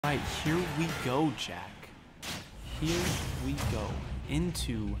Alright, here we go, Jack. Here we go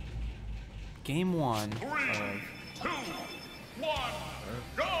into game one of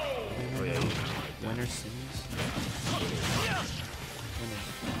Go! Winter Series. Winner's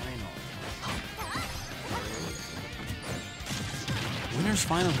Final. Winner's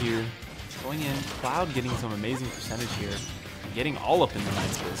Final here. Going in, Cloud getting some amazing percentage here. Getting all up in the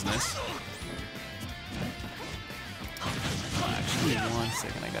Knight's business. Actually, 1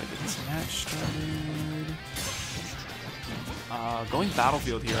 second, I gotta get this match started. Going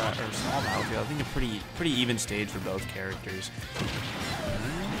Battlefield here, or small Battlefield, I think a pretty even stage for both characters.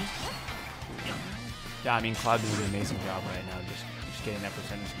 Yeah, I mean, Cloud doing an amazing job right now, just getting that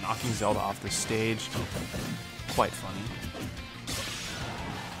percentage, knocking Zelda off the stage. Quite funny.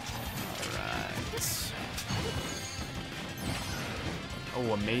 Alright.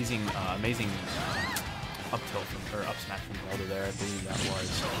 Oh, amazing up tilt or up smash from Zelda there, I believe that was.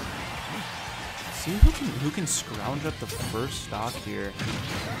 See who can scrounge up the first stock here. I'm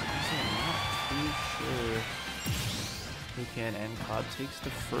not too sure who can, and Cloud takes the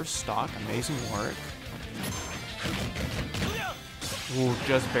first stock. Amazing work. Ooh,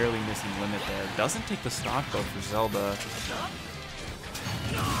 just barely missing limit there. Doesn't take the stock though for Zelda.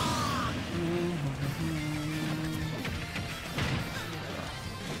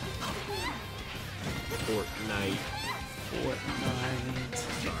 Fortnite.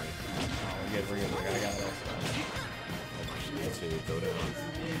 Sorry. Oh, we're good. I got it. Let's see, go down,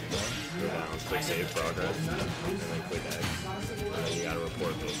 click save progress, and then click X. And then you gotta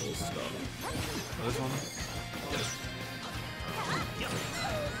report vehicles stuff. This one?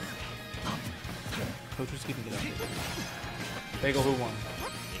 Coach was keeping it up. Bagel, who won?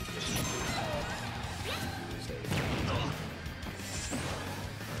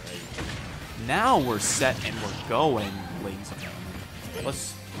 Now we're set and we're going, ladies and gentlemen.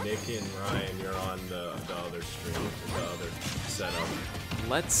 Let's. Nick and Ryan, you're on the other stream, the other setup.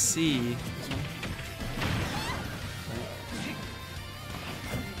 Let's see.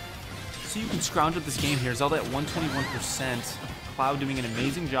 So you can scrounge up this game here. Zelda at 121%. Cloud doing an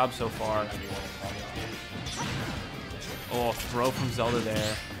amazing job so far. Oh, throw from Zelda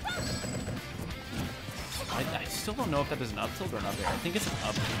there. I still don't know if that is an up tilt or an up air. I think it's an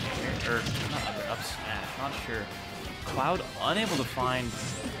up air, or not up air, up smash. Not sure. Cloud unable to find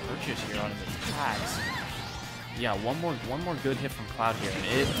purchase here on his attacks. Yeah, one more good hit from Cloud here, and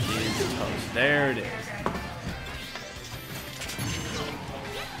it is toast. There it is.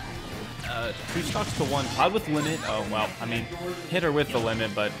 2 stocks to 1. Cloud with limit. Oh well, I mean, hit her with the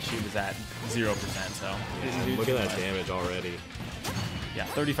limit, but she was at 0%. So look at that damage already. Yeah,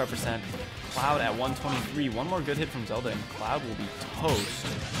 35%. Cloud at 123. One more good hit from Zelda, and Cloud will be toast.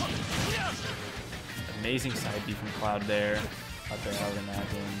 Amazing side B from Cloud there. Up there, I would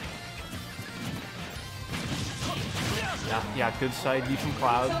imagine. Yeah, good side B from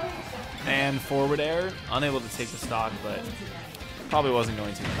Cloud. And forward air. Unable to take the stock, but probably wasn't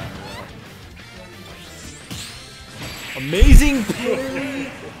going to no matter what. Amazing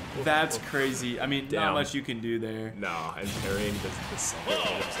parry! That's crazy. I mean, not much you can do there. No, and parrying the second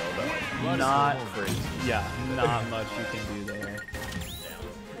of Zelda. Not crazy. Yeah, not much you can do there.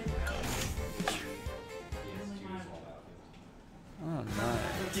 Oh,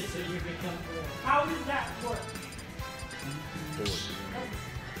 nice. How does that work?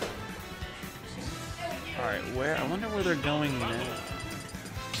 Alright, where? I wonder where they're going now.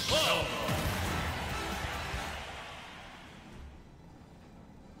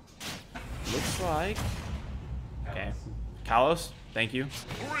 Looks like. Okay. Kalos, thank you.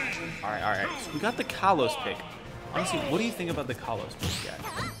 Alright. So we got the Kalos pick. Honestly, what do you think about the Kalos pick, Jack?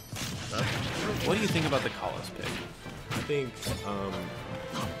 What do you think about the Kalos pick? I think, I don't know,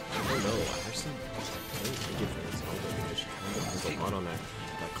 I don't think it's Zelda because she kind of has a lot on that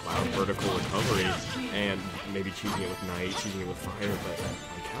Cloud vertical recovery and maybe choosing it with Knight, choosing it with Fire, but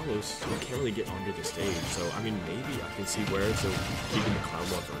on Kalos, you can't really get onto the stage. So, I mean, maybe I can see where it's keeping the Cloud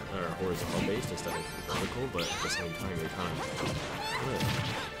more horizontal based instead of vertical, but at the same time, you're kind of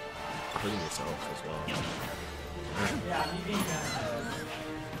hurting yourself as well.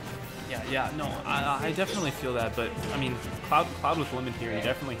 Yeah, no, I definitely feel that, but I mean, Cloud with limit here, he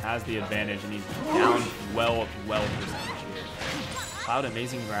definitely has the advantage, and he's down well percentage here. Cloud,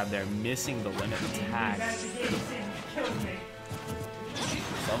 amazing grab there, missing the limit attack.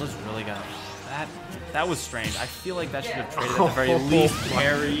 Zelda's really got that. That was strange. I feel like that should have traded at the very least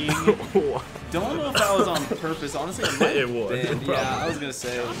parrying. Don't know if that was on purpose. Honestly, it might have been. Yeah, I was gonna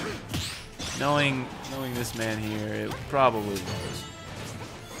say, knowing this man here, it probably was.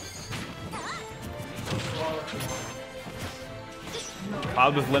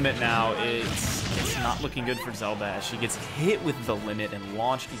 Cloud with limit now. It's not looking good for Zelda as she gets hit with the limit and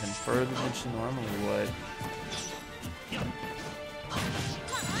launched even further than she normally would.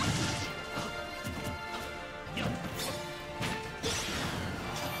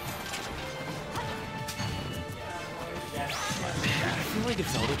 I feel like if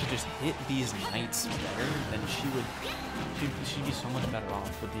Zelda could just hit these knights better, then she'd be so much better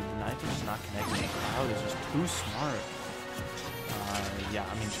off. But the knights are just not connecting. Cloud is just too smart. Yeah,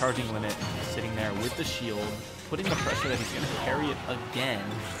 I mean, charging limit, sitting there with the shield, putting the pressure that he's going to carry it again,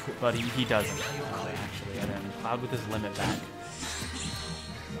 but he doesn't, actually. And then Cloud with his limit back.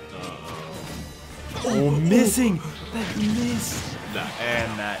 Oh, missing! That missed!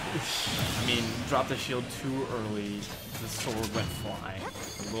 And that, I mean, dropped the shield too early. The sword went flying.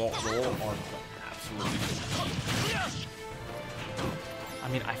 The roll arc went absolutely. I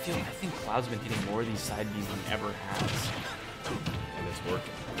mean, I think Cloud's been hitting more of these side Bs than he ever has. And it's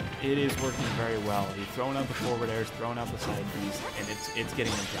working. It is working very well. He's throwing out the forward airs, throwing out the side Bs, and it's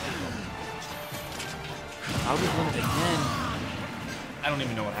getting the job done. Cloud was limited again. I don't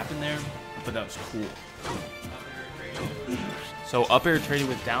even know what happened there, but that was cool. So up air traded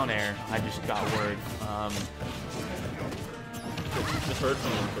with down air. I just got word. Just heard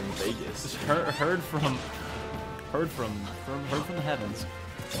from him from Vegas. Just heard from the heavens.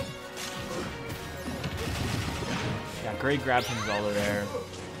 Yeah, great grab from Zelda there.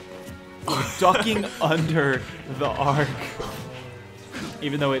 Ducking under the arc.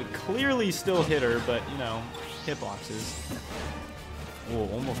 Even though it clearly still hit her, but you know, hitboxes. Oh,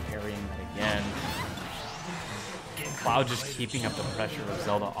 almost parrying that again. Cloud just keeping up the pressure of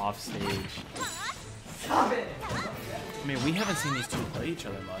Zelda off stage. I mean, we haven't seen these two play each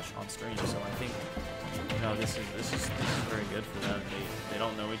other much on stream, so I think, you know, this is very good for them. They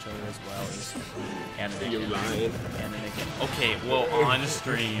don't know each other as well as Canada. You're lying. Okay, well, on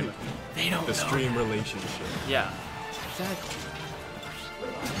stream, they don't know. The stream relationship. Yeah, exactly.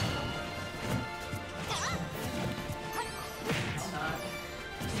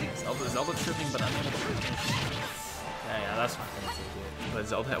 Zelda tripping, but unable to finish. Yeah, that's not going to take it. But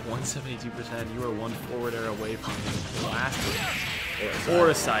Zelda at 172%, you are one forward air away from blasting. Or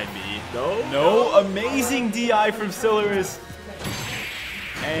a side B. No, amazing DI from Syliris.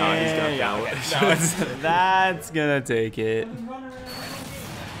 And that's going to take it.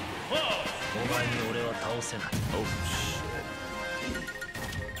 Oh,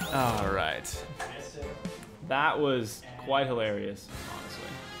 shit. All right. That was quite hilarious.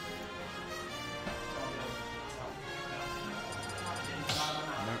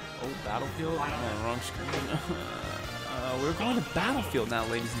 Oh, Battlefield? No, wrong screen. We're going to Battlefield now,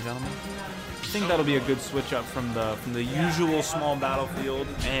 ladies and gentlemen. I think that'll be a good switch up from the usual small Battlefield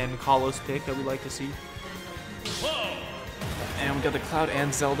and Kalos pick that we like to see. And we got the Cloud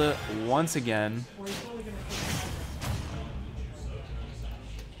and Zelda once again.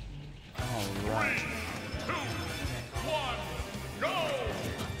 All right.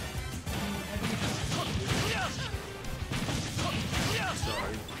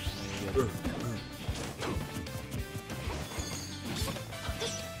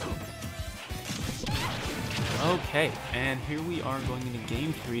 Okay, and here we are going into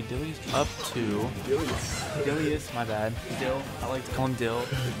game 3. Dylaugus up to Dylaugus, my bad. Dill. I like to call him Dill.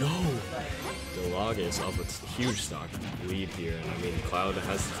 No. Dylaugus up with a huge stock lead here, and I mean Cloud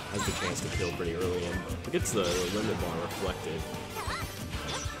has the chance to kill pretty early and gets the limit bar reflected.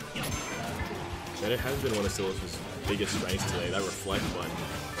 And it has been one of Syliris' biggest strengths today, that reflect button.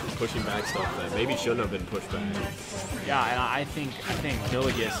 Pushing back stuff that maybe shouldn't have been pushed back. Yeah, and I think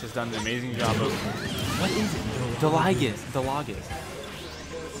Dylaugus has done an amazing job of... What is it? Dylaugus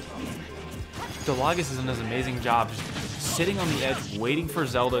has done an amazing job just sitting on the edge, waiting for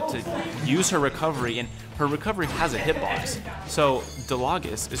Zelda to use her recovery, and her recovery has a hitbox. So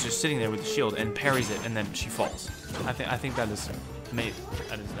Dylaugus is just sitting there with the shield and parries it, and then she falls. I think that is amazing.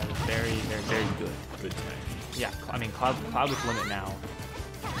 That is very, very, very good. Good tech. Yeah, I mean Cloud with limit now.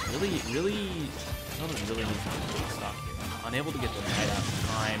 Really needs to be stuck here. Unable to get the knight out of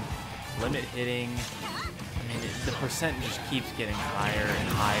time. Limit hitting. I mean, the percent just keeps getting higher and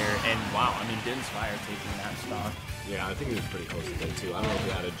higher. And wow, I mean, didn't Spire taking that stock? Yeah, I think he was pretty close to day 2. I don't know if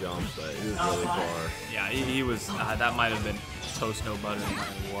he had a jump, but he was really far. Yeah, he was. That might have been toast no butter no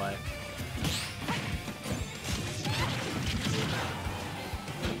matter what.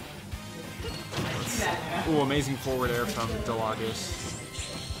 Ooh, amazing forward air from Dylaugus.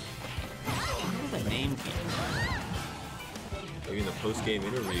 What was that name? Maybe in the post-game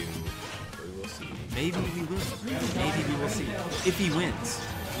interview, we will see. Maybe we will. Maybe we will see. If he wins.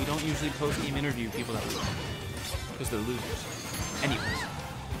 We don't usually post-game interview people that lose. Because they're losers. Anyways.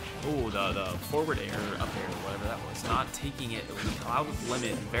 Oh, the forward air, up air, whatever that was, not taking it. Cloud with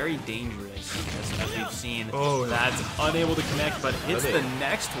limit, very dangerous, as we've seen. Oh, that's unable to connect, but hits the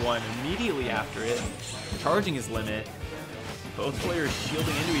next one immediately after it, charging his limit. Both players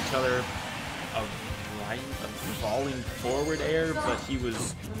shielding into each other. A falling forward air, but he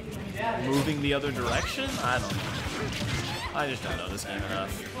was moving the other direction? I don't know. I just don't know this game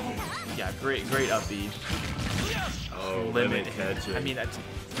enough. Yeah, great up B. Oh, limit catch it. I mean,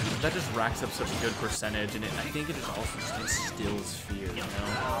 that just racks up such a good percentage, and I think it just also just instills fear, you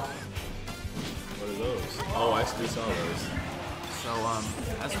know? What are those? Oh, I still saw those. So,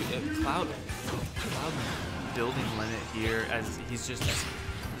 as we Cloud building limit here, as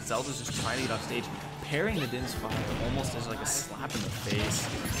Zelda's just trying to get off stage, parrying the Din Spire almost as like a slap in the face.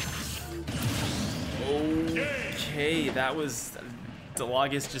 Okay, that was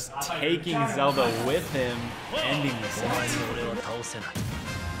Dylaugus just taking Zelda with him, ending the set.